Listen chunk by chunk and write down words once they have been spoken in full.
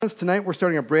Tonight we're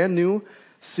starting a brand new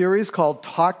series called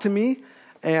Talk to Me,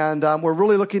 and we're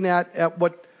really looking at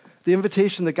what the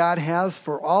invitation that God has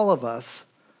for all of us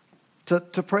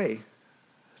to pray,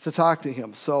 to talk to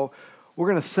Him. So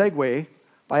we're going to segue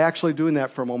by actually doing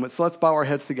that for a moment. So let's bow our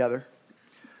heads together.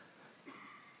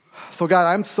 So God,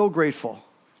 I'm so grateful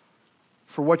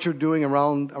for what you're doing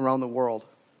around the world.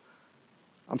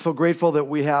 I'm so grateful that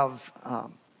we have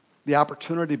the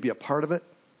opportunity to be a part of it.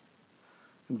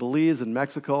 In Belize and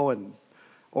Mexico and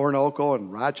Orinoco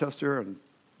and Rochester and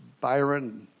Byron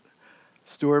and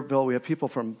Stewartville. We have people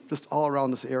from just all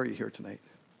around this area here tonight.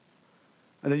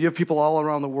 And then you have people all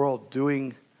around the world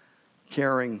doing,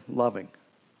 caring, loving,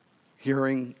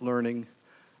 hearing, learning,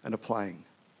 and applying.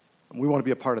 And we want to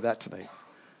be a part of that tonight.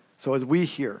 So as we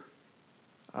hear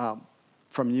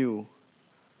from you,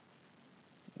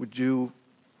 would you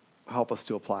help us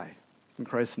to apply? In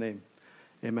Christ's name,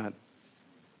 amen.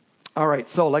 All right,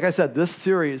 so like I said, this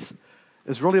series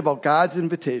is really about God's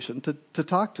invitation to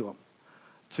talk to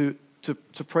Him,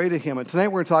 to pray to Him. And tonight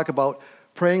we're going to talk about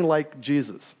praying like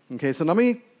Jesus. Okay, so let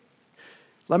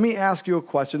me ask you a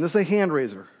question. This is a hand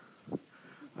raiser,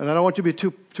 and I don't want you to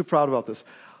be too proud about this.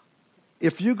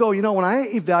 If you go, when I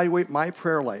evaluate my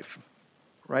prayer life,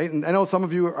 right? And I know some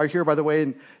of you are here, by the way,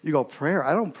 and you go, prayer?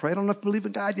 I don't pray. I don't have to believe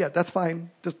in God yet. That's fine.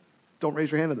 Just don't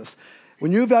raise your hand to this.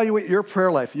 When you evaluate your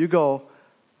prayer life, you go,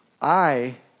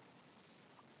 I'm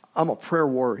a prayer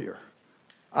warrior.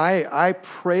 I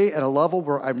pray at a level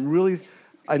where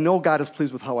I know God is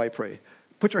pleased with how I pray.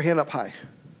 Put your hand up high.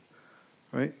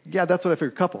 Right? Yeah, that's what I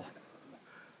figured.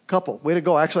 Couple. Way to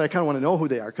go. Actually, I kind of want to know who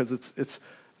they are because it's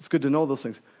good to know those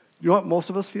things. You know what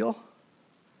most of us feel?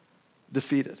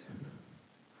 Defeated.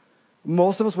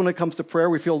 Most of us, when it comes to prayer,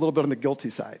 we feel a little bit on the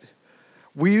guilty side.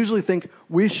 We usually think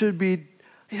we should be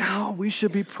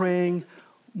praying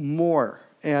more.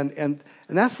 And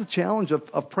that's the challenge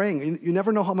of praying. You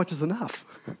never know how much is enough,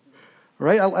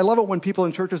 right? I love it when people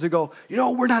in churches, they go,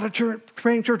 we're not a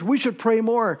praying church. We should pray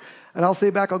more. And I'll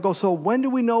say back, I'll go, so when do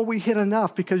we know we hit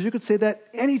enough? Because you could say that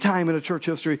any time in a church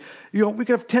history. We could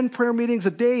have 10 prayer meetings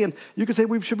a day, and you could say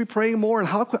we should be praying more. And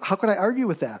how could I argue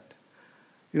with that?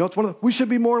 It's we should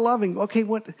be more loving. Okay,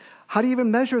 how do you even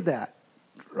measure that,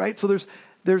 right? So there's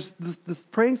this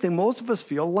praying thing. Most of us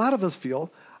feel, a lot of us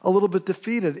feel, a little bit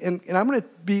defeated. And I'm going to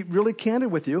be really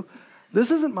candid with you. This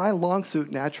isn't my long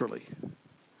suit naturally.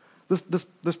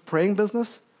 This praying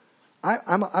business,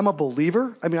 I'm a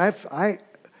believer. I mean,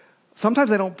 sometimes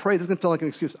I don't pray. This is going to sound like an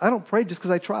excuse. I don't pray just because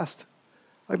I trust.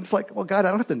 I'm just like, well, God, I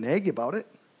don't have to nag you about it.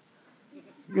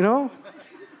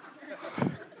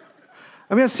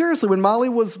 I mean, seriously, when Molly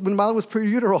was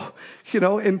pre-utero,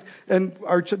 and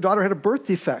our daughter had a birth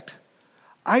defect,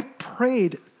 I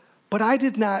prayed, but I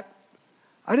did not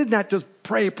just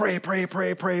pray.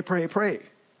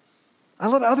 I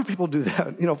let other people do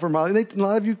that, for Molly.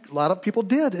 A lot of people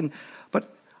did. But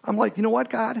I'm like, you know what,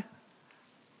 God?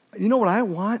 You know what I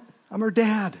want? I'm her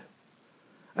dad.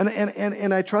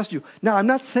 And I trust you. Now, I'm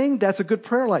not saying that's a good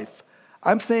prayer life.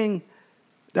 I'm saying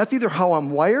that's either how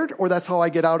I'm wired or that's how I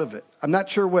get out of it. I'm not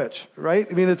sure which, right?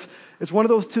 I mean, it's one of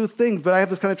those two things, but I have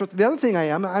this kind of trust. The other thing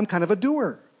I'm kind of a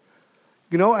doer.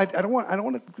 I don't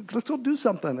want to, let's go do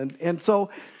something. And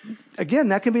so, again,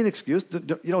 that can be an excuse.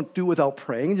 You don't do without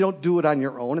praying. You don't do it on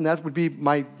your own. And that would be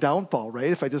my downfall, right?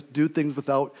 If I just do things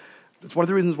without, it's one of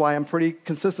the reasons why I'm pretty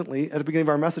consistently at the beginning of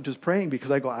our messages praying,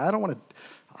 because I go, I don't want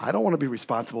to be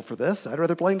responsible for this. I'd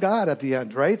rather blame God at the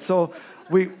end, right? So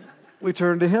we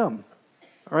turn to Him.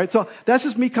 All right, so that's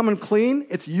just me coming clean.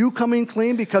 It's you coming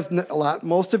clean because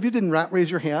most of you did not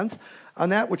raise your hands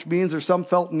on that, which means there's some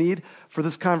felt need for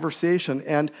this conversation.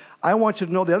 And I want you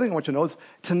to know, the other thing I want you to know is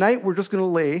tonight we're just going to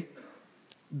lay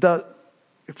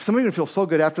if somebody's going to feel so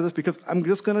good after this, because I'm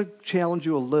just going to challenge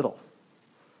you a little,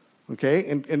 okay,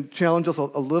 and challenge us a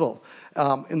little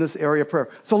in this area of prayer.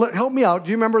 So help me out. Do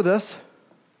you remember this?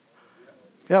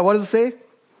 Yeah, what does it say?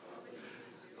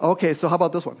 Okay, so how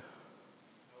about this one?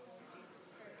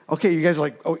 Okay, you guys are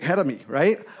like ahead of me,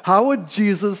 right? How would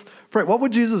Jesus pray? What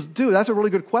would Jesus do? That's a really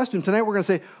good question. Tonight we're going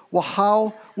to say, well,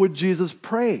 how would Jesus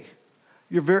pray?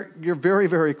 You're very,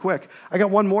 very quick. I got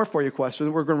one more for you question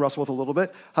that we're going to wrestle with a little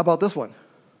bit. How about this one?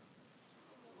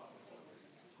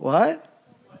 What?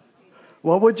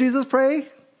 What would Jesus pray?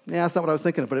 Yeah, that's not what I was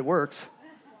thinking, but it works.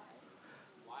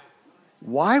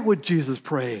 Why would Jesus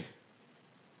pray?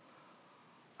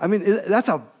 I mean, that's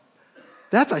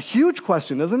a huge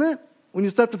question, isn't it? When you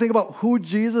start to think about who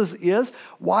Jesus is,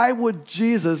 why would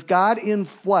Jesus, God in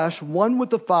flesh, one with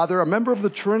the Father, a member of the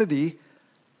Trinity,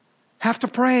 have to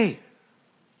pray?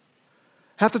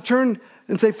 Have to turn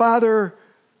and say, Father,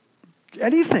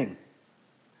 anything.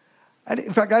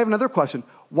 In fact, I have another question.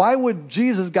 Why would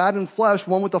Jesus, God in flesh,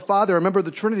 one with the Father, a member of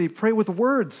the Trinity, pray with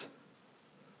words?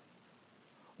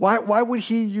 Why would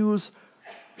he use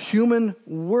human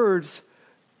words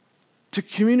to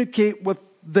communicate with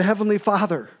the Heavenly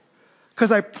Father?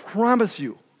 Because I promise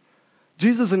you,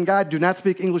 Jesus and God do not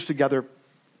speak English together,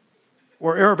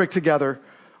 or Arabic together,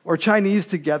 or Chinese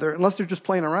together, unless they're just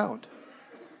playing around.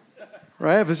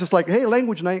 Right? If it's just like, hey,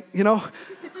 language night,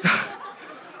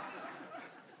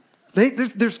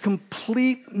 There's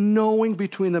complete knowing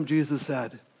between them, Jesus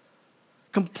said.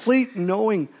 Complete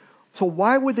knowing. So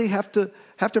why would they have to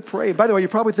pray? By the way, you're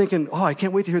probably thinking, oh, I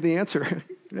can't wait to hear the answer.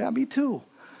 Yeah, me too.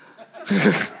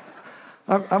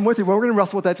 I'm with you. Well, we're going to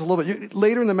wrestle with that just a little bit.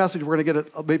 Later in the message, we're going to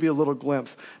get maybe a little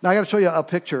glimpse. Now, I got to show you a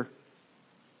picture.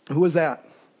 Who is that?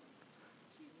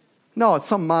 No, it's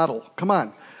some model. Come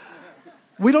on.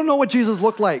 We don't know what Jesus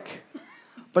looked like.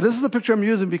 But this is the picture I'm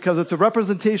using because it's a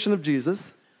representation of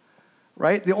Jesus.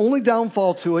 Right? The only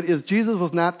downfall to it is Jesus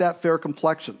was not that fair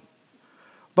complexion.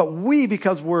 But we,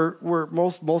 because we're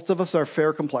most of us are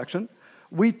fair complexion,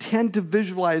 we tend to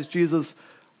visualize Jesus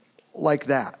like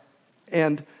that.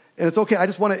 And it's okay. I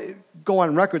just want to go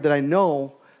on record that I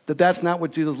know that that's not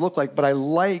what Jesus looked like, but I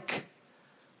like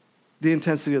the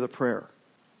intensity of the prayer.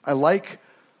 I like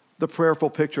the prayerful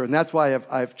picture, and that's why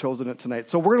I've chosen it tonight.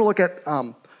 So we're going to look at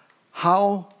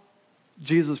how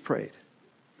Jesus prayed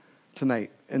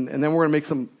tonight. And then we're going to make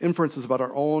some inferences about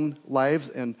our own lives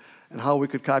and how we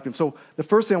could copy them. So the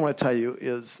first thing I want to tell you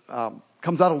is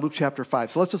comes out of Luke chapter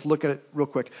 5. So let's just look at it real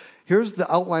quick. Here's the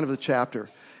outline of the chapter.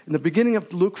 In the beginning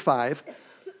of Luke 5,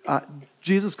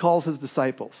 Jesus calls his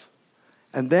disciples.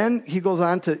 And then he goes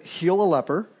on to heal a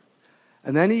leper.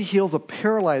 And then he heals a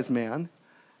paralyzed man.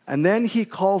 And then he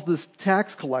calls this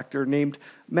tax collector named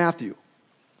Matthew.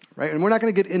 Right? And we're not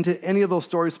going to get into any of those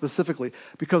stories specifically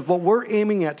because what we're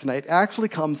aiming at tonight actually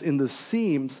comes in the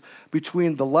seams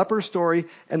between the leper story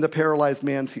and the paralyzed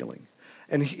man's healing.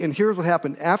 And here's what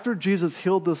happened. After Jesus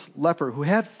healed this leper who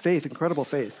had faith, incredible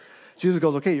faith, Jesus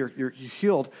goes, okay, you're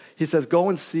healed. He says, go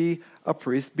and see a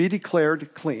priest, be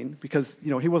declared clean because,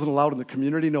 he wasn't allowed in the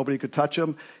community. Nobody could touch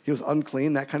him. He was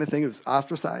unclean, that kind of thing. He was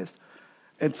ostracized.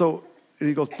 And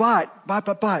he goes, but,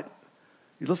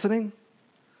 you listening?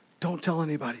 Don't tell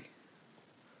anybody.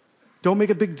 Don't make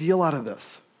a big deal out of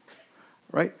this,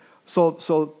 right?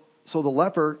 So the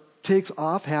leper takes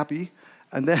off happy,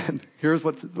 and then here's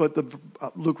what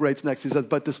Luke writes next. He says,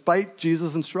 but despite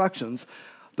Jesus' instructions,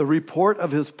 the report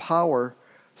of his power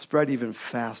spread even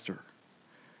faster,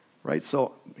 right?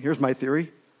 So here's my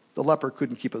theory. The leper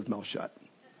couldn't keep his mouth shut.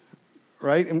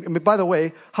 Right? And by the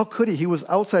way, how could he? He was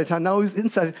outside town. Now he's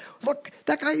inside. Look,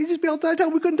 that guy used to be outside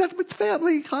town. We couldn't touch him. It's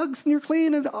family, hugs, and you're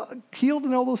clean and healed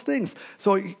and all those things.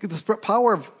 So the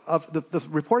power of the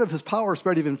report of his power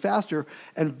spread even faster,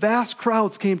 and vast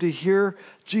crowds came to hear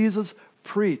Jesus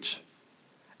preach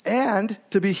and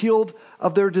to be healed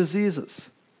of their diseases.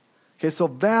 Okay, so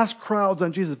vast crowds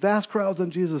on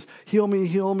Jesus. Heal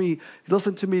me,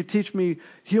 listen to me, teach me,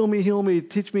 heal me,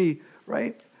 teach me,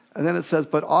 right? And then it says,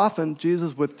 but often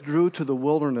Jesus withdrew to the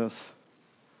wilderness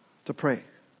to pray.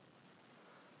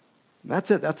 And that's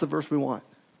it. That's the verse we want.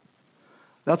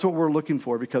 That's what we're looking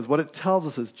for because what it tells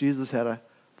us is Jesus had a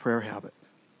prayer habit.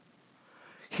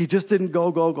 He just didn't go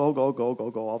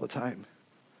all the time.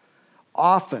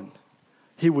 Often,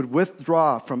 he would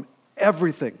withdraw from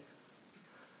everything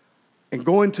and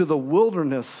go into the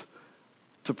wilderness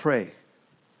to pray.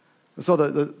 And so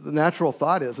the natural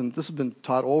thought is, and this has been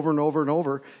taught over and over and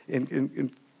over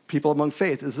in people among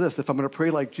faith, is this: if I'm going to pray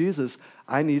like Jesus,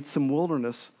 I need some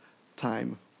wilderness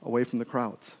time away from the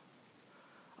crowds.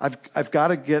 I've got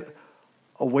to get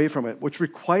away from it, which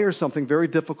requires something very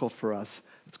difficult for us.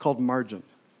 It's called margin.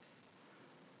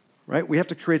 Right? We have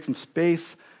to create some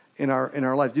space in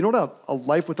our life. You know what a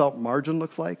life without margin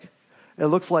looks like? It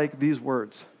looks like these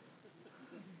words.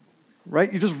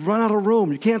 Right? You just run out of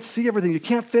room. You can't see everything. You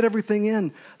can't fit everything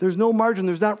in. There's no margin.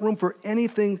 There's not room for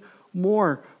anything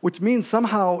more, which means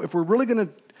somehow if we're really going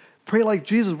to pray like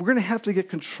Jesus, we're going to have to get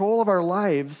control of our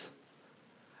lives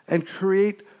and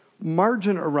create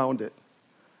margin around it.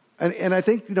 And I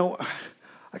think,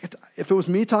 if it was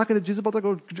me talking to Jesus about that, I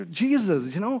go,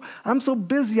 Jesus, I'm so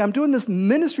busy. I'm doing this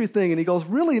ministry thing. And he goes,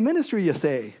 really, ministry, you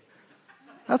say?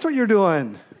 That's what you're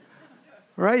doing.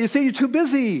 Right? You say you're too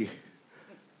busy.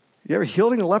 You ever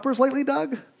healed any lepers lately,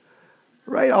 Doug?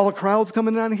 Right? All the crowds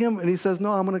coming on him. And he says,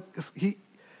 no,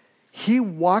 he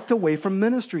walked away from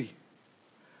ministry.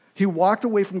 He walked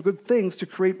away from good things to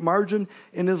create margin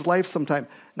in his life sometime.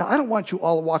 Now, I don't want you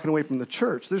all walking away from the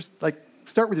church.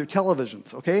 Start with your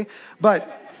televisions, okay?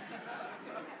 But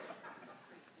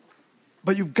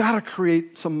But you've got to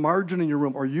create some margin in your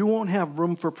room, or you won't have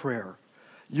room for prayer.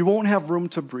 You won't have room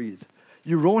to breathe.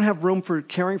 You won't have room for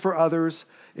caring for others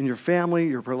in your family,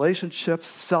 your relationships,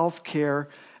 self-care,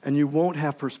 and you won't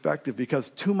have perspective because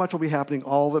too much will be happening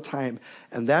all the time.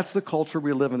 And that's the culture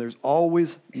we live in. There's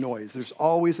always noise. There's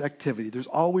always activity. There's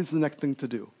always the next thing to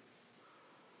do.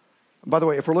 And by the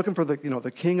way, if we're looking for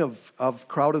the king of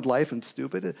crowded life and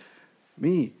stupid,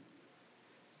 me.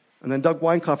 And then Doug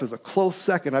Weinkauf is a close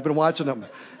second. I've been watching him.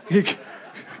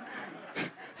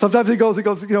 Sometimes he goes,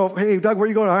 hey, Doug, where are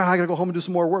you going? I got to go home and do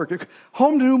some more work.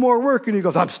 Home to do more work. And he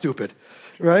goes, I'm stupid.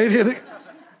 Right? And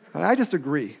I just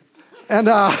agree. And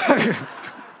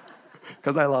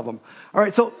because I love him. All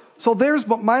right, so there's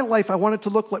what my life I want it to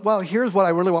look like. Well, here's what I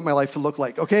really want my life to look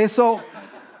like. Okay, so,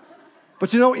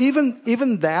 but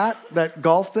even that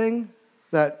golf thing,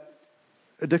 that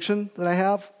addiction that I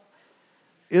have,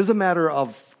 is a matter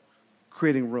of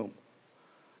creating room.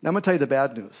 Now I'm going to tell you the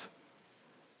bad news.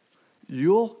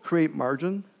 You'll create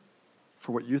margin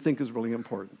for what you think is really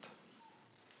important.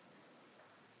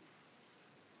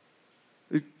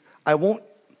 I won't,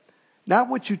 not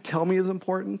what you tell me is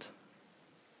important,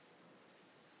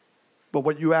 but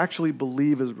what you actually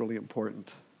believe is really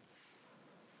important.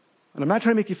 And I'm not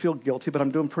trying to make you feel guilty, but I'm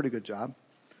doing a pretty good job.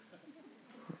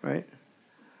 Right?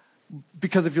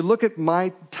 Because if you look at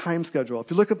my time schedule, if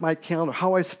you look at my calendar,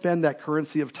 how I spend that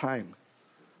currency of time,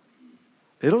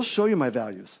 it'll show you my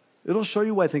values. It'll show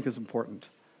you what I think is important.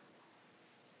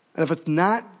 And if it's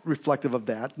not reflective of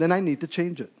that, then I need to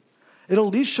change it. It'll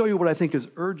at least show you what I think is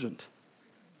urgent.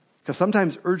 Because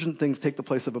sometimes urgent things take the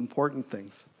place of important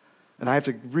things. And I have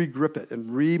to regrip it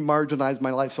and re-marginalize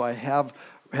my life so I have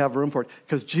room for it.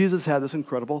 Because Jesus had this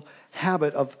incredible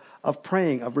habit of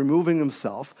praying, of removing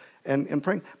himself and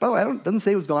praying. By the way, it doesn't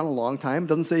say he was gone a long time. It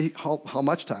doesn't say how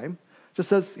much time. It just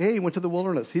says, hey, he went to the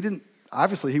wilderness.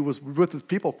 Obviously, he was with his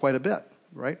people quite a bit,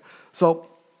 right? So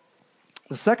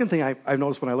the second thing I've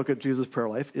noticed when I look at Jesus' prayer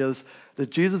life is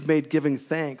that Jesus made giving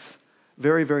thanks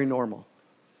very, very normal.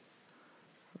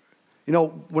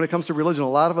 When it comes to religion, a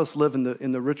lot of us live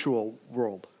in the ritual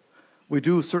world. We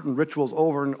do certain rituals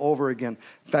over and over again.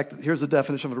 In fact, here's the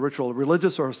definition of a ritual. A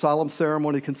religious or a solemn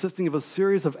ceremony consisting of a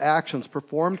series of actions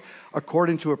performed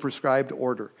according to a prescribed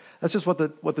order. That's just what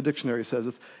the dictionary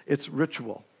says. It's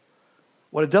ritual.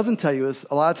 What it doesn't tell you is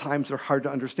a lot of times they're hard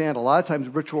to understand. A lot of times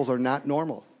rituals are not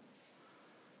normal.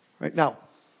 Right? Now,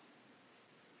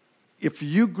 if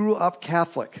you grew up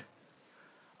Catholic,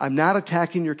 I'm not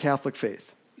attacking your Catholic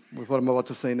faith with what I'm about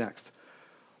to say next.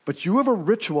 But you have a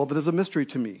ritual that is a mystery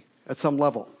to me at some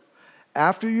level.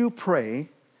 After you pray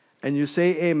and you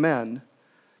say amen,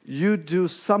 you do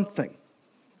something.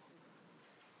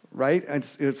 Right? And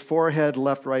it's forehead,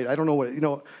 left, right. I don't know what,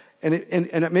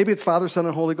 and maybe it's Father, Son,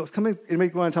 and Holy Ghost. Come in, you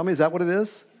want to tell me, is that what it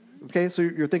is? Okay, so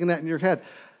you're thinking that in your head.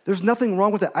 There's nothing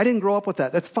wrong with that. I didn't grow up with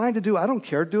that. That's fine to do. I don't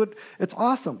care. Do it. It's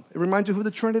awesome. It reminds you who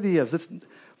the Trinity is. It's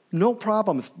no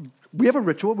problem. We have a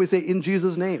ritual. We say, in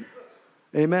Jesus' name.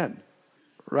 Amen.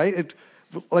 Right?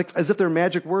 Like as if they're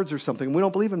magic words or something. We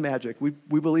don't believe in magic. We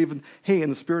believe in, hey,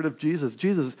 in the Spirit of Jesus.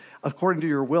 Jesus, according to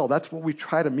your will. That's what we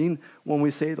try to mean when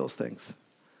we say those things.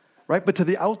 Right? But to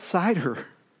the outsider,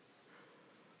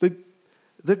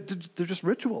 they're just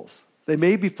rituals. They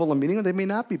may be full of meaning or they may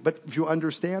not be, but if you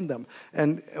understand them.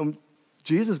 And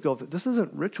Jesus goes, this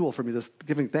isn't ritual for me, this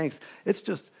giving thanks. It's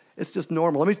just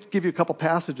normal. Let me give you a couple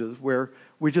passages where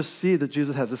we just see that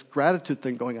Jesus has this gratitude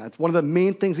thing going on. It's one of the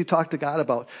main things he talked to God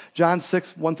about. John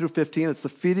 6, 1 through 15, it's the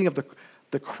feeding of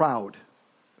the crowd.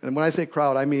 And when I say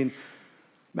crowd, I mean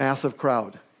massive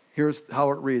crowd. Here's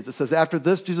how it reads. It says, after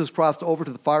this, Jesus crossed over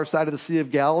to the far side of the Sea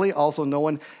of Galilee, also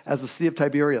known as the Sea of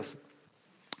Tiberias.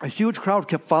 A huge crowd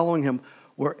kept following him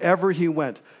wherever he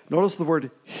went. Notice the word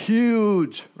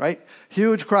huge, right?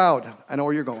 Huge crowd. I know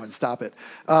where you're going. Stop it.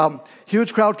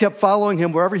 Huge crowd kept following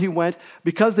him wherever he went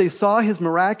because they saw his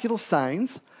miraculous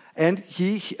signs and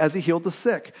as he healed the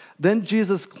sick. Then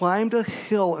Jesus climbed a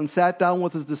hill and sat down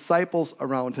with his disciples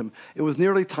around him. It was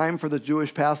nearly time for the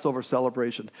Jewish Passover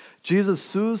celebration. Jesus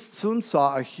soon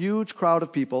saw a huge crowd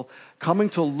of people coming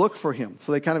to look for him.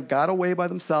 So they kind of got away by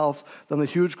themselves. Then the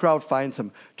huge crowd finds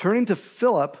him. Turning to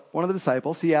Philip, one of the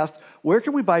disciples, he asked, where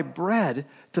can we buy bread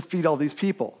to feed all these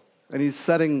people? And he's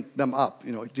setting them up.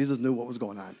 Jesus knew what was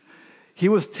going on. He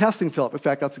was testing Philip. In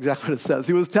fact, that's exactly what it says.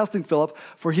 He was testing Philip,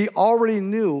 for he already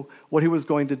knew what he was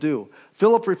going to do.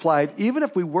 Philip replied, even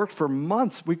if we worked for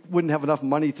months, we wouldn't have enough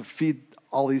money to feed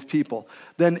all these people.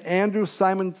 Then Andrew,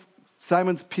 Simon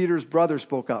Peter's brother,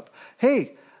 spoke up.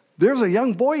 Hey, there's a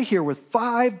young boy here with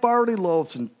 5 barley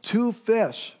loaves and 2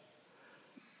 fish.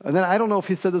 And then I don't know if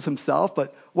he said this himself,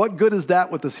 but what good is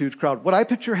that with this huge crowd? What I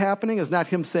picture happening is not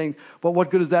him saying, well,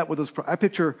 what good is that with this crowd? I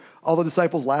picture all the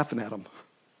disciples laughing at him.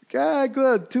 Yeah,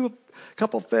 good.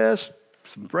 Couple fish,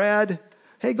 some bread.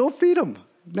 Hey, go feed them.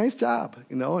 Nice job.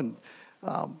 And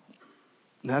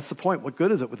that's the point. What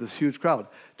good is it with this huge crowd?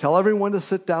 Tell everyone to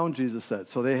sit down, Jesus said.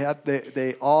 So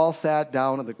they all sat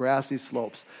down on the grassy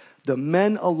slopes. The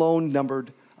men alone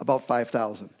numbered about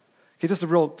 5,000. Okay, just a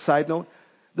real side note.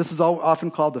 This is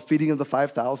often called the feeding of the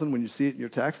 5,000 when you see it in your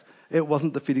text. It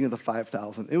wasn't the feeding of the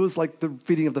 5,000. It was like the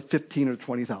feeding of the 15 or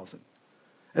 20,000.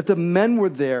 If the men were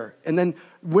there, and then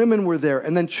women were there,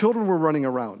 and then children were running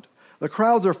around. The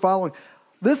crowds are following.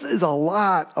 This is a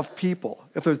lot of people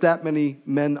if there's that many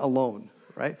men alone,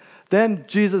 right? Then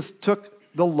Jesus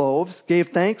took the loaves, gave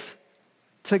thanks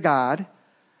to God,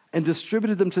 and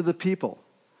distributed them to the people.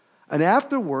 And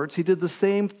afterwards, he did the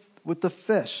same with the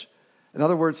fish. In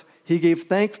other words, he gave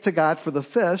thanks to God for the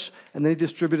fish, and then he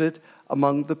distributed it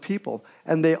among the people.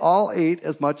 And they all ate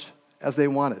as much as they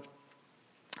wanted.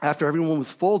 After everyone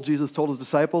was full, Jesus told his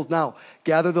disciples, now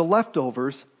gather the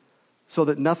leftovers so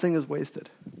that nothing is wasted.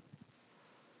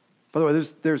 By the way,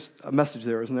 there's a message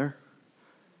there, isn't there?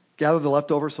 Gather the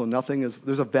leftovers so nothing is...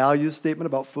 There's a value statement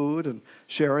about food and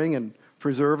sharing and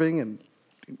preserving, and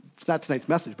it's not tonight's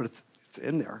message, but it's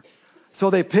in there. So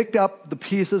they picked up the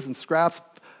pieces and scraps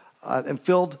and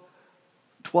filled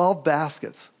 12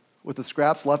 baskets with the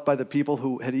scraps left by the people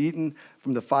who had eaten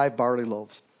from the 5 barley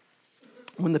loaves.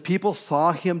 When the people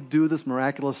saw him do this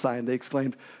miraculous sign, they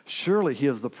exclaimed, surely he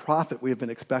is the prophet we have been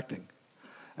expecting.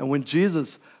 And when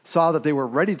Jesus saw that they were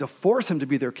ready to force him to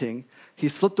be their king, he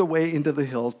slipped away into the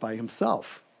hills by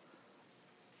himself.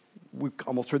 We've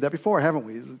almost heard that before, haven't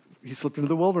we? He slipped into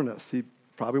the wilderness. He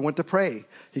probably went to pray.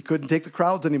 He couldn't take the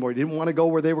crowds anymore. He didn't want to go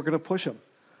where they were going to push him.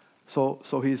 So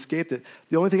he escaped it.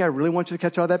 The only thing I really want you to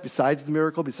catch out of that, besides the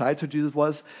miracle, besides who Jesus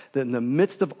was, that in the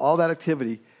midst of all that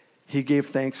activity, he gave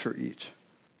thanks for each.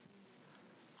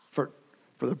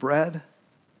 For the bread,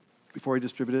 before he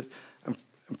distributed it,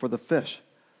 and for the fish.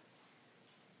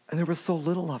 And there was so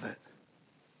little of it.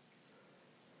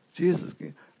 Jesus,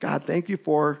 God, thank you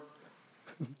for,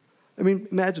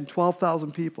 imagine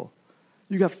 12,000 people.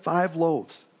 You got 5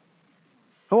 loaves.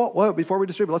 Oh, well, before we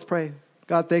distribute, let's pray.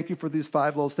 God, thank you for these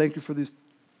 5 loaves. Thank you for these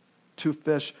 2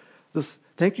 fish.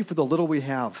 Thank you for the little we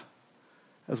have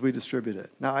as we distribute it.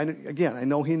 Now, I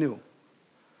know he knew.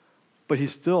 But he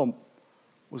still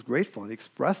was grateful, and he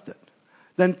expressed it.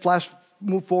 Then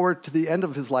move forward to the end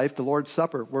of his life, the Lord's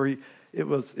Supper, where it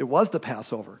was the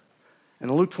Passover. And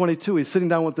in Luke 22, he's sitting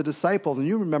down with the disciples, and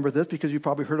you remember this because you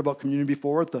probably heard about communion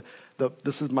before.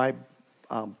 This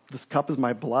cup is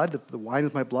my blood, the wine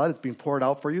is my blood. It's being poured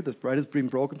out for you. This bread is being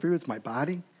broken for you. It's my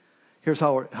body. Here's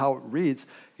how it reads.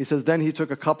 He says, then he took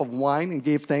a cup of wine and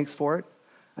gave thanks for it.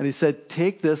 And he said,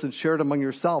 take this and share it among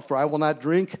yourself, for I will not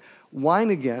drink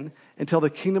wine again until the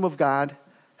kingdom of God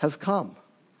has come.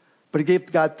 But he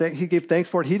gave thanks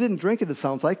for it. He didn't drink it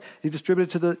sounds like. He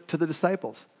distributed it to the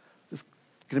disciples. It's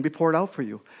going to be poured out for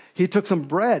you. He took some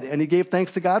bread and he gave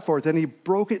thanks to God for it. Then he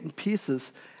broke it in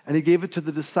pieces and he gave it to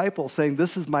the disciples, saying,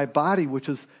 this is my body, which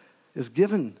is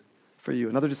given for you.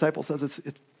 Another disciple says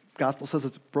gospel says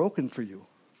it's broken for you.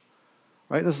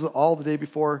 Right? This is all the day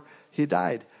before he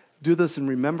died. Do this in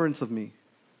remembrance of me.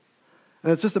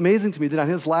 And it's just amazing to me that on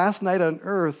his last night on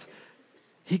earth,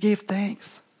 he gave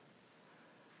thanks.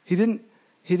 He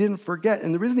didn't forget.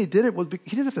 And the reason he did it was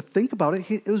he didn't have to think about it.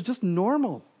 It was just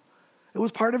normal. It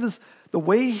was part of the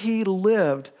way he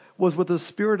lived was with a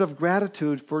spirit of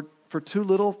gratitude for too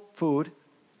little food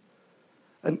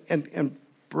and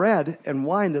bread and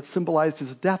wine that symbolized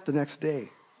his death the next day.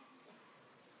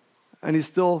 And he's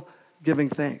still giving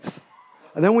thanks.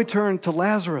 And then we turn to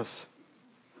Lazarus.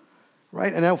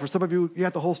 Right? And now for some of you, you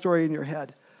got the whole story in your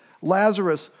head.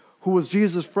 Lazarus, who was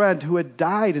Jesus' friend, who had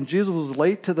died, and Jesus was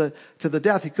late to the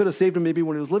death. He could have saved him maybe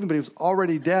when he was living, but he was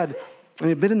already dead. And he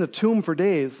had been in the tomb for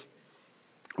days.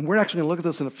 And we're actually going to look at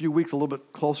this in a few weeks a little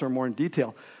bit closer and more in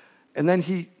detail. And then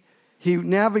he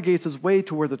navigates his way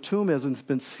to where the tomb is, and it's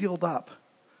been sealed up.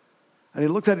 And he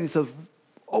looks at it and he says,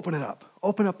 open it up.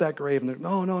 Open up that grave. And they're,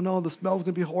 no, the smell's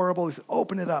going to be horrible. He said,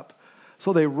 open it up.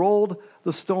 So they rolled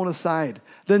the stone aside.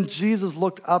 Then Jesus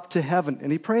looked up to heaven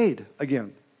and he prayed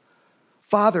again.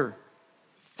 Father,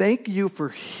 thank you for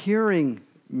hearing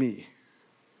me.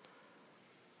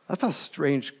 That's a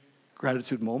strange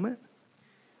gratitude moment.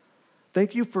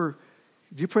 Thank you do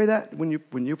you pray that when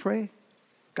you pray?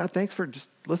 God, thanks for just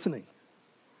listening.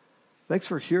 Thanks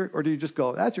for hearing, or do you just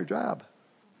go, that's your job?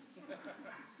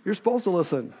 You're supposed to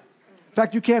listen. In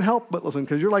fact, you can't help but listen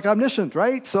because you're like omniscient,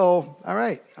 right? So, all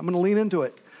right, I'm going to lean into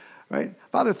it, right?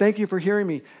 Father, thank you for hearing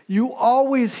me. You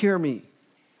always hear me.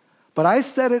 But I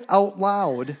said it out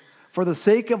loud for the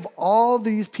sake of all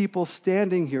these people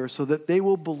standing here so that they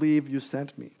will believe you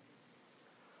sent me.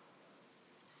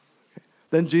 Okay.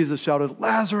 Then Jesus shouted,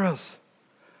 Lazarus,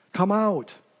 come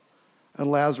out. And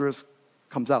Lazarus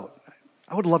comes out.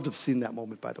 I would love to have seen that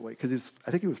moment, by the way, because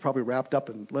I think he was probably wrapped up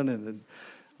in linen and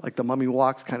like the mummy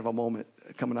walks kind of a moment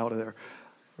coming out of there,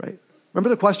 right? Remember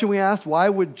the question we asked? Why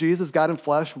would Jesus, God in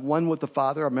flesh, one with the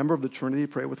Father, a member of the Trinity,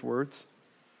 pray with words?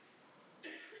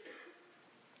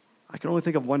 I can only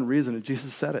think of one reason, and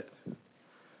Jesus said it.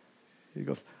 He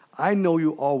goes, I know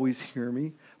you always hear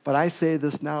me, but I say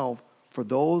this now for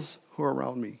those who are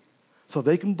around me, so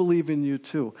they can believe in you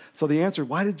too. So the answer,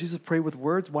 why did Jesus pray with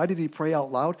words? Why did he pray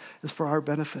out loud? Is for our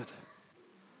benefit.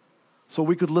 So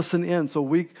we could listen in, so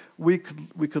we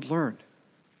could learn.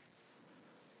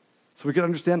 So we could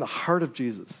understand the heart of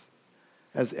Jesus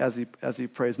as he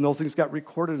prays. And those things got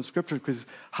recorded in Scripture because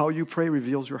how you pray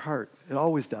reveals your heart. It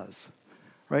always does.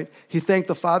 Right? He thanked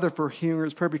the Father for hearing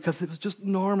his prayer because it was just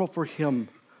normal for him.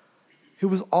 He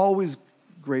was always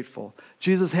grateful.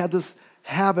 Jesus had this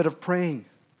habit of praying.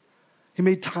 He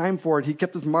made time for it. He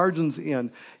kept his margins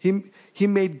in. He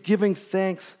made giving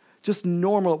thanks just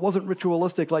normal. It wasn't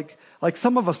ritualistic. Like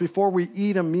some of us, before we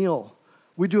eat a meal,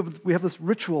 we have this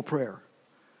ritual prayer.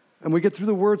 And we get through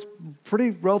the words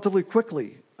pretty relatively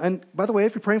quickly. And by the way,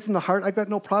 if you're praying from the heart, I've got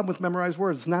no problem with memorized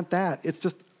words. It's not that. It's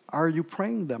just, are you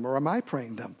praying them or am I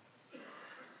praying them?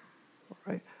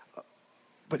 Right?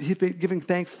 But he's giving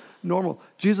thanks normal.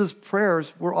 Jesus'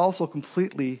 prayers were also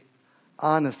completely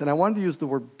honest. And I wanted to use the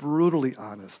word brutally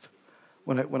honest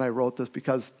when I wrote this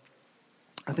because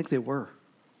I think they were.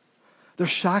 They're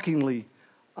shockingly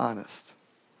honest.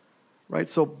 Right?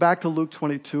 So back to Luke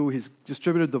 22, he's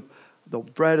distributed the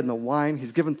bread and the wine.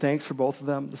 He's given thanks for both of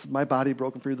them. This is my body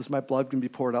broken for you. This is my blood going to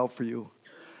be poured out for you.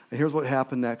 And here's what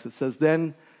happened next. It says,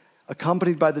 then,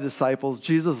 accompanied by the disciples,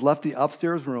 Jesus left the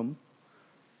upstairs room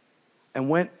and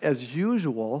went as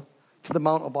usual to the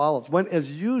Mount of Olives, went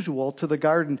as usual to the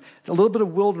garden, a little bit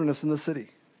of wilderness in the city.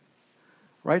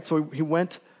 Right? So he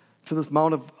went to this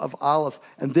Mount of Olives.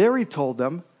 And there he told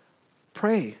them,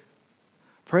 pray.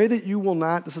 Pray that you will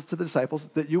not, this is to the disciples,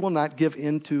 that you will not give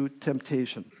in to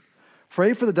temptation.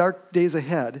 Pray for the dark days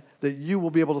ahead that you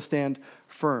will be able to stand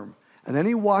firm. And then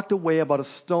he walked away about a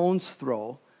stone's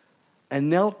throw and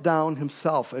knelt down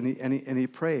himself and he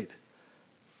prayed.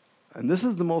 And this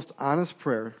is the most honest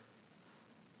prayer,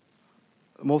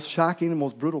 the most shocking and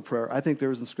most brutal prayer I think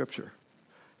there is in Scripture.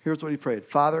 Here's what he prayed.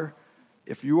 Father,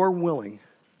 if you are willing,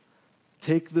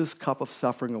 take this cup of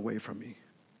suffering away from me.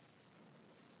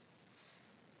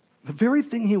 The very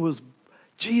thing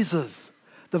Jesus,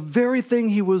 the very thing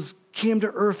he came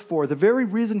to earth for, the very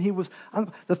reason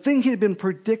the thing he had been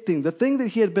predicting, the thing that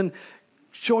he had been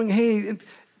showing, hey,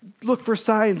 look for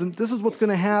signs, and this is what's going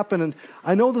to happen, and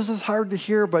I know this is hard to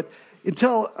hear, but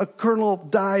until a kernel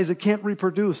dies, it can't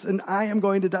reproduce, and I am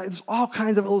going to die. There's all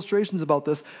kinds of illustrations about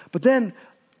this. But then,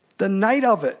 the night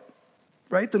of it,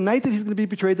 right, the night that he's going to be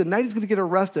betrayed, the night he's going to get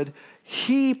arrested,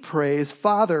 he prays,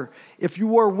 Father, if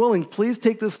you are willing, please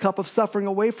take this cup of suffering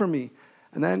away from me.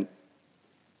 And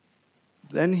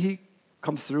then he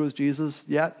comes through as Jesus,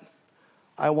 yet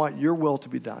I want your will to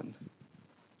be done,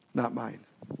 not mine.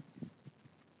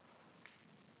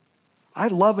 I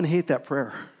love and hate that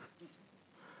prayer.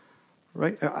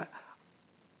 Right?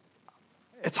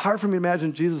 It's hard for me to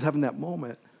imagine Jesus having that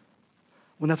moment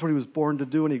when that's what he was born to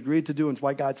do and he agreed to do and it's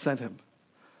why God sent him.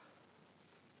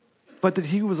 But that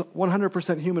he was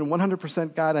 100% human,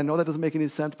 100% God, I know that doesn't make any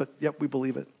sense, but yep, we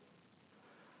believe it.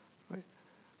 Right?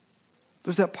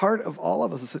 There's that part of all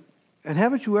of us. And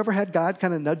haven't you ever had God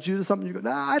kind of nudge you to something? You go,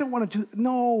 nah, I don't want to do it.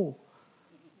 No.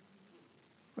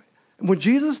 Right? And when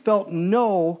Jesus felt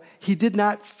no, he did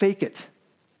not fake it.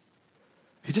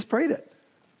 He just prayed it.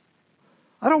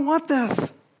 I don't want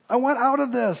this. I want out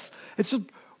of this. It's just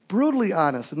brutally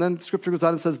honest. And then Scripture goes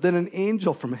on and says, then an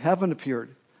angel from heaven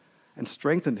appeared and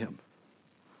strengthened him.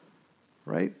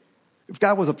 Right? If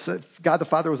God was upset, if God the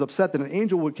Father was upset, then an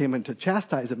angel came in to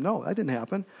chastise him. No, that didn't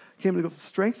happen. He came to go,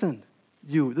 strengthen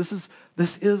you. This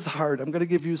is hard. I'm going to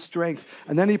give you strength.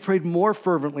 And then he prayed more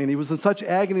fervently, and he was in such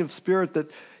agony of spirit that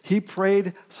he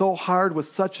prayed so hard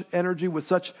with such energy, with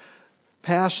such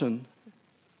passion.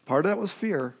 Part of that was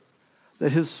fear, that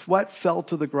his sweat fell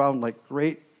to the ground like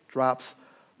great drops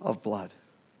of blood.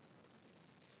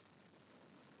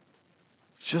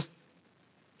 Just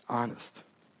honest.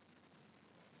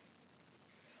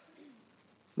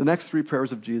 The next three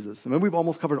prayers of Jesus. And then we've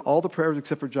almost covered all the prayers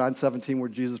except for John 17 where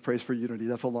Jesus prays for unity.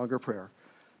 That's a longer prayer.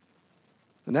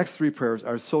 The next three prayers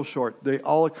are so short. They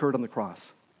all occurred on the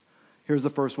cross. Here's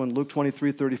the first one, Luke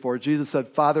 23:34. Jesus said,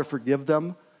 Father, forgive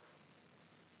them,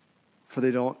 for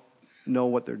they don't know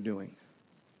what they're doing.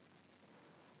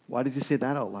 Why did he say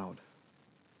that out loud?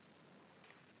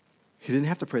 He didn't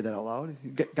have to pray that out loud.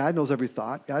 God knows every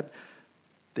thought. They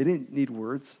didn't need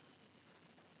words.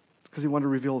 Because he wanted to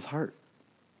reveal his heart.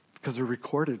 Because they're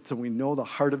recorded, so we know the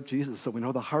heart of Jesus. So we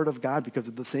know the heart of God because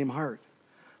of the same heart.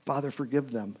 Father,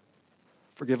 forgive them.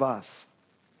 Forgive us.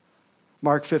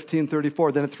 Mark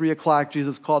 15:34. Then at 3 o'clock,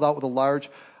 Jesus called out with a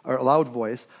loud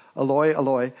voice, Eloi,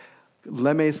 Eloi,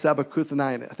 lema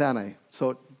sabachthani.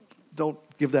 So don't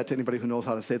give that to anybody who knows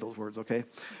how to say those words, okay?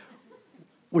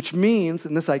 Which means,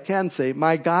 and this I can say,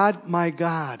 my God,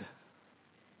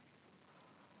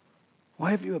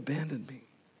 why have you abandoned me?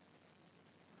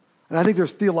 And I think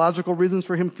there's theological reasons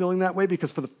for him feeling that way,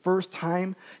 because for the first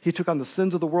time, he took on the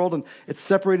sins of the world and it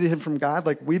separated him from God.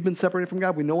 Like we've been separated from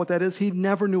God. We know what that is. He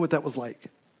never knew what that was like.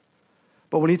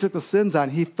 But when he took the sins on,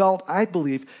 I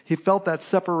believe, he felt that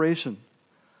separation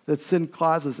that sin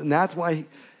causes. And that's what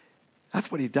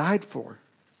he died for.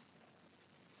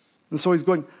 And so he's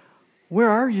going, where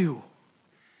are you?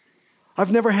 I've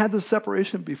never had this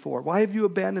separation before. Why have you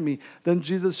abandoned me? Then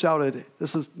Jesus shouted,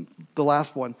 this is the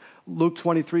last one, Luke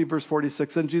 23, verse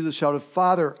 46. Then Jesus shouted,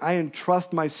 Father, I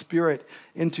entrust my spirit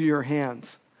into your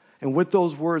hands. And with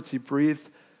those words, he breathed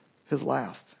his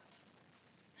last.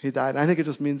 He died. And I think it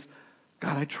just means,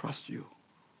 God, I trust you.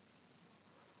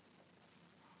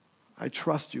 I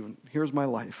trust you. And here's my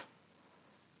life.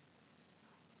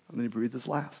 And then he breathed his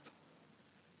last.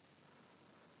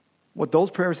 What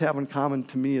those prayers have in common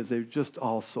to me is they're just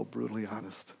all so brutally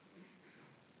honest.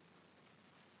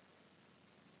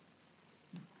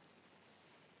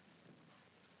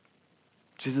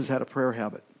 Jesus had a prayer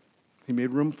habit. He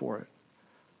made room for it.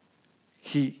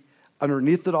 He,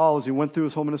 underneath it all, as he went through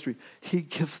his whole ministry, he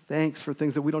gives thanks for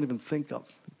things that we don't even think of.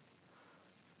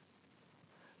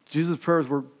 Jesus' prayers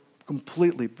were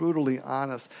completely, brutally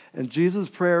honest. And Jesus'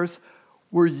 prayers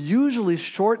were usually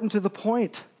short and to the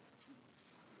point.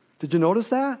 Did you notice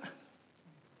that?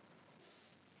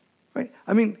 Right?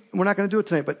 I mean, we're not going to do it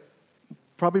tonight, but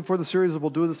probably before the series we'll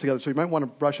do this together, so you might want to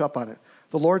brush up on it.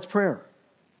 The Lord's Prayer.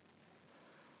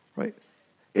 Right?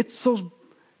 It's so,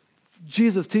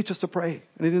 Jesus, teach us to pray.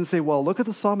 And he didn't say, well, look at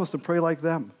the psalmist and pray like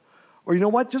them. Or you know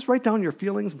what? Just write down your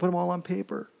feelings and put them all on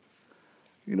paper.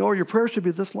 You know, or your prayer should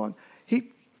be this long. He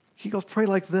goes, pray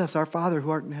like this. Our Father who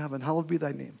art in heaven, hallowed be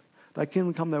thy name. Thy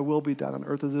kingdom come, thy will be done on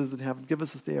earth as it is in heaven. Give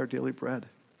us this day our daily bread.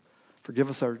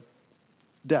 Forgive us our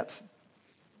debts,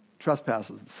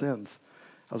 trespasses, and sins,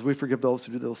 as we forgive those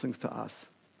who do those things to us.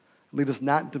 Lead us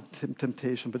not into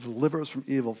temptation, but deliver us from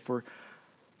evil. For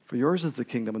yours is the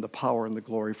kingdom and the power and the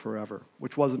glory forever,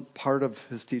 which wasn't part of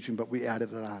his teaching, but we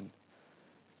added it on.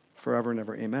 Forever and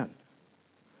ever, amen.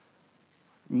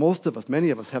 Most of us,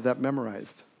 many of us, have that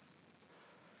memorized,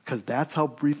 because that's how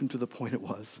brief and to the point it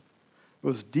was. It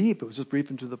was deep. It was just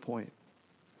brief and to the point.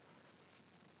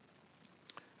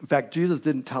 In fact, Jesus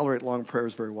didn't tolerate long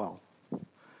prayers very well.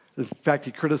 In fact,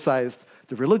 he criticized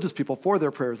the religious people for their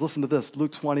prayers. Listen to this,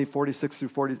 Luke 20, 46 through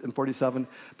 40 and 47.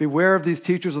 Beware of these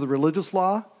teachers of the religious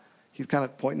law. He's kind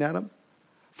of pointing at them.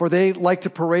 For they like to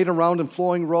parade around in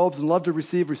flowing robes and love to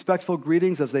receive respectful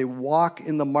greetings as they walk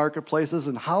in the marketplaces,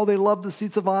 and how they love the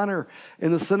seats of honor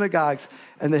in the synagogues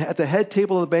and at the head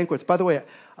table of the banquets. By the way,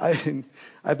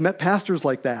 I've met pastors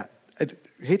like that. I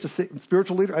hate to say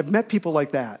spiritual leader. I've met people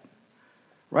like that.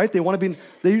 Right? They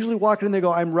usually walk in and they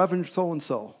go, I'm Reverend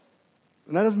so-and-so.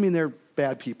 And that doesn't mean they're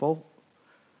bad people,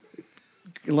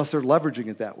 unless they're leveraging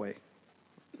it that way.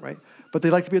 Right? But they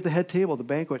like to be at the head table, the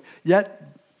banquet. Yet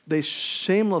they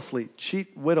shamelessly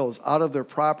cheat widows out of their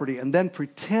property and then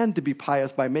pretend to be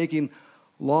pious by making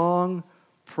long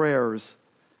prayers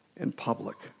in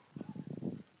public.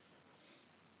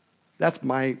 That's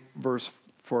my verse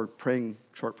for praying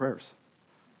short prayers.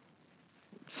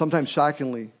 Sometimes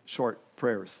shockingly short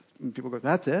prayers. And people go,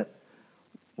 that's it?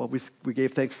 Well, we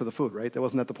gave thanks for the food, right? That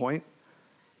wasn't that the point?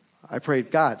 I prayed,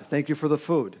 God, thank you for the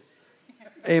food.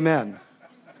 Amen.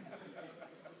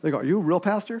 They go, are you a real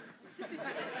pastor?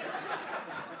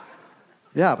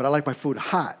 Yeah, but I like my food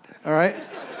hot, all right?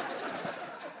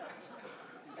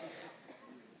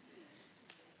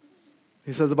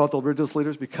 He says about the religious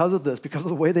leaders, because of this, because of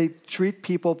the way they treat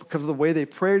people, because of the way they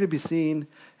pray to be seen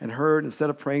and heard instead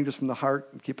of praying just from the heart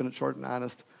and keeping it short and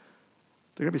honest,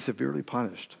 they're going to be severely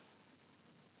punished.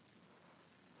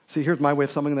 See, here's my way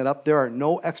of summing that up. There are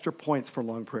no extra points for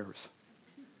long prayers.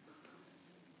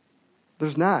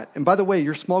 There's not. And by the way,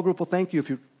 your small group will thank you if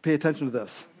you pay attention to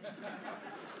this.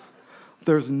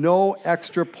 There's no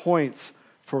extra points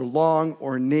for long,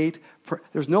 ornate.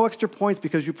 There's no extra points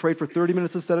because you prayed for 30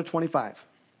 minutes instead of 25.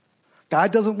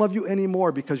 God doesn't love you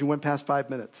anymore because you went past 5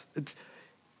 minutes.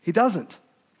 He doesn't.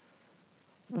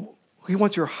 He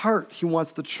wants your heart. He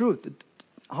wants the truth.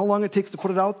 How long it takes to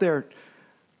put it out there.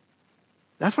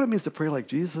 That's what it means to pray like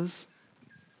Jesus.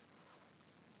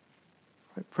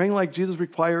 Right? Praying like Jesus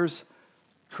requires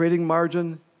creating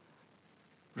margin,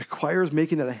 requires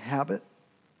making it a habit,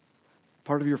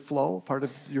 part of your flow, part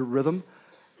of your rhythm.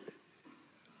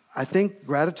 I think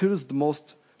gratitude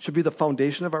should be the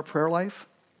foundation of our prayer life,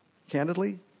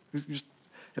 candidly.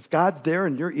 If God's there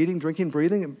and you're eating, drinking,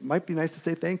 breathing, it might be nice to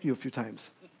say thank you a few times.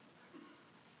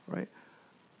 Right?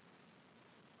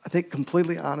 I think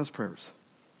completely honest prayers.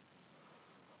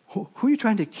 Who are you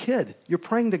trying to kid? You're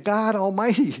praying to God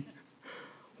Almighty.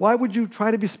 Why would you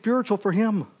try to be spiritual for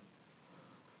Him?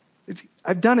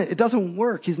 I've done it. It doesn't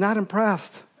work. He's not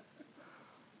impressed.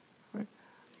 Right?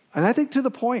 And I think to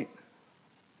the point.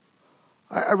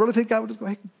 I really think God would just go,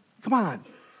 hey, come on.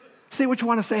 Say what you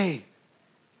want to say.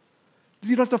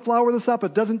 You don't have to flower this up.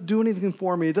 It doesn't do anything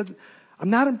for me. I'm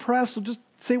not impressed, so just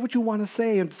say what you want to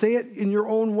say and say it in your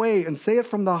own way and say it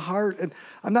from the heart. And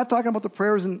I'm not talking about the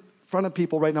prayers in front of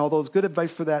people right now, although it's good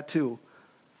advice for that too.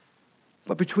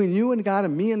 But between you and God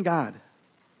and me and God,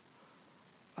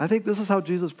 I think this is how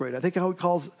Jesus prayed. I think how He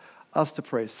calls us to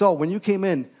pray. So when you came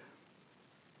in,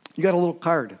 you got a little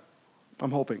card,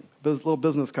 I'm hoping, a little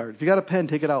business card. If you got a pen,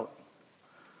 take it out.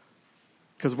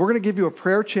 Because we're going to give you a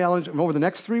prayer challenge, and over the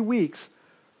next 3 weeks,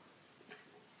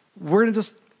 we're going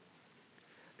to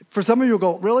for some of you will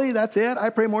go, really? That's it? I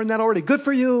pray more than that already. Good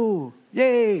for you.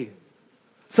 Yay.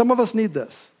 Some of us need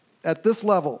this at this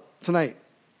level tonight.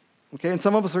 Okay, and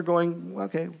some of us are going,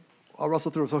 okay, I'll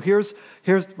wrestle through. So here's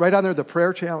right on there the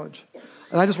prayer challenge.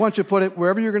 And I just want you to put it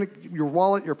wherever you're going to, your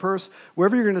wallet, your purse,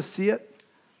 wherever you're going to see it.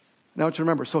 Now to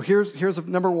remember. So here's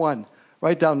number one.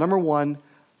 Write down number one.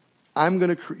 You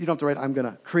don't have to write, I'm going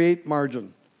to create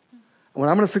margin. And what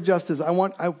I'm going to suggest is I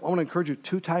want to encourage you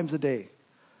 2 times a day.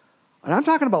 And I'm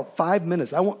talking about 5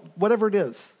 minutes. I want whatever it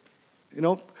is.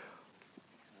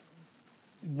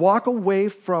 Walk away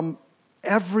from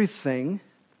everything.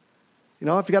 If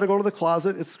you got to go to the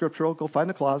closet, it's scriptural. Go find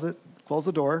the closet, close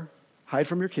the door, hide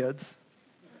from your kids.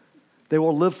 They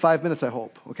will live 5 minutes, I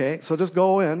hope. Okay? So just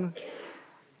go in.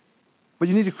 But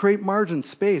you need to create margin,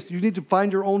 space. You need to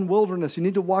find your own wilderness. You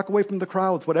need to walk away from the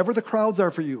crowds, whatever the crowds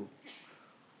are for you.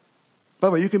 By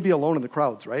the way, you can be alone in the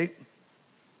crowds, right?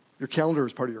 Your calendar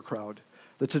is part of your crowd.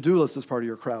 The to-do list is part of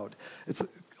your crowd. It's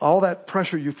all that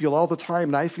pressure you feel all the time,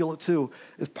 and I feel it too,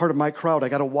 is part of my crowd. I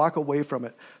got to walk away from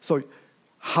it. So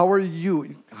how are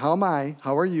you going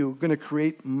to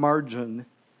create margin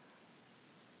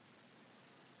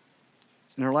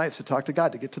in our lives to talk to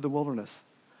God, to get to the wilderness?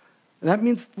 And that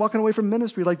means walking away from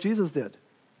ministry like Jesus did.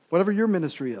 Whatever your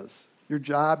ministry is. Your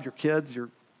job, your kids, your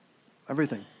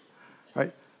everything.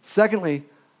 Right? Secondly,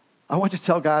 I want you to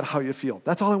tell God how you feel.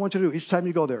 That's all I want you to do each time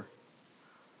you go there.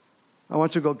 I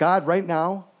want you to go, God, right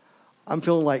now, I'm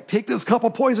feeling like, take this cup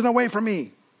of poison away from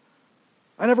me.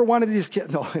 I never wanted these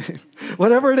kids. No,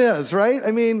 whatever it is, right?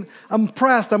 I mean, I'm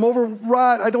pressed. I'm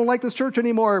overwrought. I don't like this church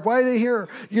anymore. Why are they here?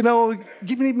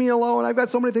 Leave me alone. I've got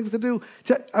so many things to do.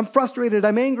 I'm frustrated.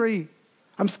 I'm angry.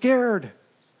 I'm scared.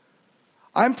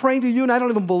 I'm praying to you, and I don't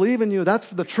even believe in you. That's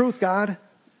the truth, God.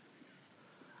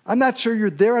 I'm not sure you're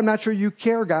there. I'm not sure you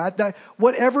care, God. God,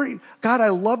 I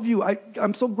love you.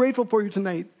 I'm so grateful for you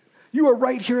tonight. You are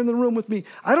right here in the room with me.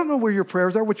 I don't know where your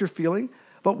prayers are, what you're feeling,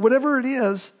 but whatever it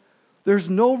is, there's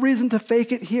no reason to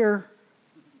fake it here.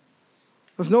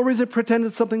 There's no reason to pretend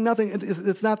it's something nothing.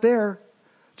 It's not there.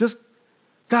 Just,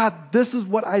 God, this is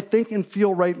what I think and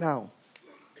feel right now.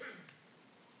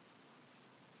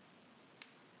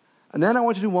 And then I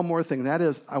want you to do one more thing, and that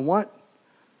is I want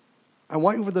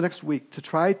you for the next week to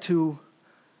try to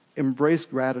embrace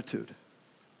gratitude.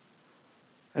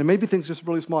 And maybe things just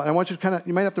really small. And I want you to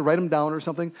you might have to write them down or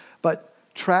something, but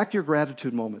track your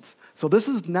gratitude moments. So this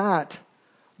is not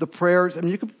the prayers. I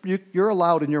mean, you're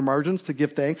allowed in your margins to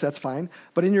give thanks. That's fine.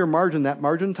 But in your margin, that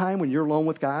margin time when you're alone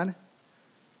with God,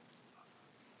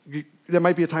 there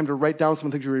might be a time to write down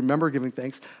some things you remember giving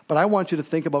thanks. But I want you to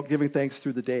think about giving thanks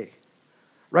through the day.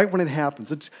 Right when it happens.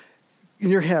 It's in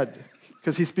your head,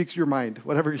 because He speaks your mind,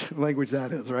 whatever language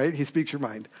that is, right? He speaks your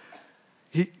mind.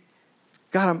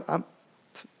 God,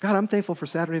 I'm thankful for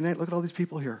Saturday night. Look at all these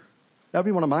people here. That would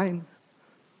be one of mine.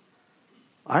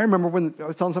 I remember when I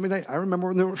was telling somebody tonight, I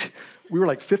remember when we were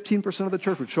like 15% of the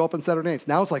church would show up on Saturday nights.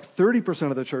 Now it's like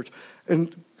 30% of the church.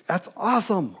 And that's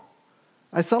awesome.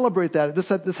 I celebrate that. This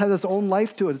has its own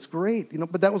life to it. It's great.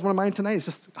 But that was one of mine tonight. It's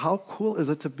just how cool is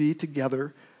it to be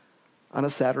together on a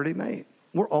Saturday night?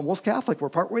 We're almost Catholic. We're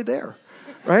partway there,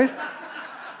 right?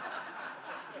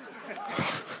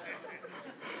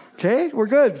 Okay, we're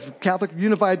good. Catholic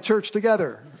unified church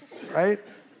together. right?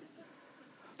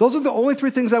 Those are the only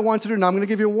 3 things I want you to do. Now I'm going to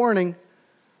give you a warning.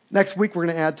 Next week we're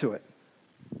going to add to it.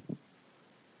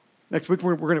 Next week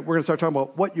we're going to start talking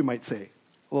about what you might say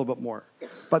a little bit more.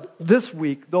 But this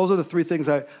week, those are the 3 things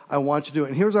I want you to do.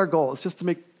 And here's our goal. It's just to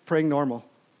make praying normal.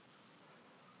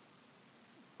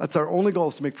 That's our only goal,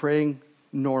 is to make praying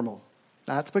normal.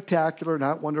 Not spectacular,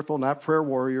 not wonderful, not prayer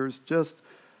warriors, just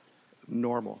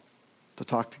normal to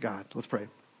talk to God. Let's pray.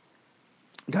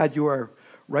 God, you are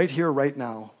right here, right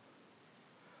now.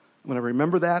 When I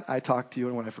remember that, I talk to you,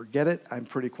 and when I forget it, I'm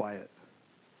pretty quiet.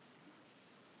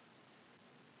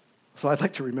 So I'd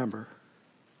like to remember.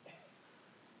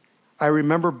 I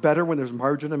remember better when there's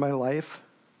margin in my life.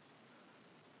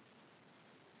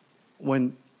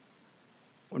 When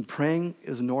praying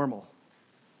is normal.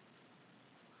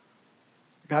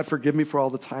 God, forgive me for all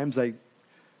the times I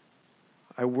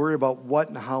worry about what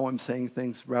and how I'm saying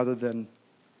things rather than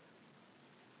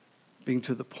being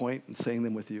to the point and saying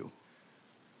them with you.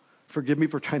 Forgive me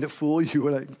for trying to fool you,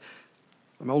 and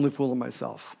I'm only fooling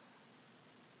myself.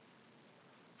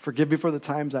 Forgive me for the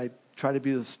times I try to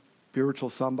be a spiritual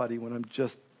somebody when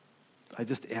I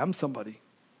just am somebody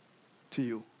to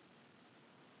you.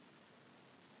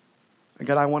 And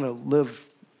God, I want to live.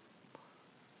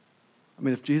 I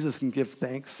mean, if Jesus can give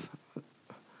thanks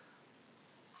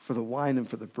for the wine and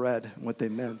for the bread and what they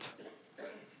meant,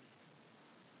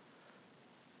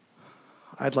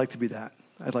 I'd like to be that.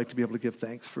 I'd like to be able to give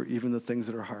thanks for even the things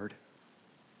that are hard,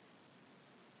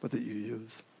 but that you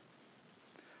use.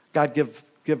 God, give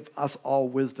us all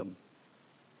wisdom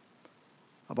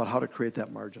about how to create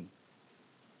that margin.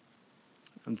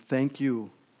 And thank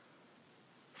you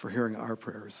for hearing our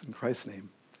prayers. In Christ's name,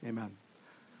 amen.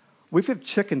 We have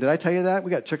chicken. Did I tell you that?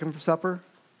 We got chicken for supper.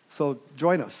 So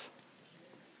join us.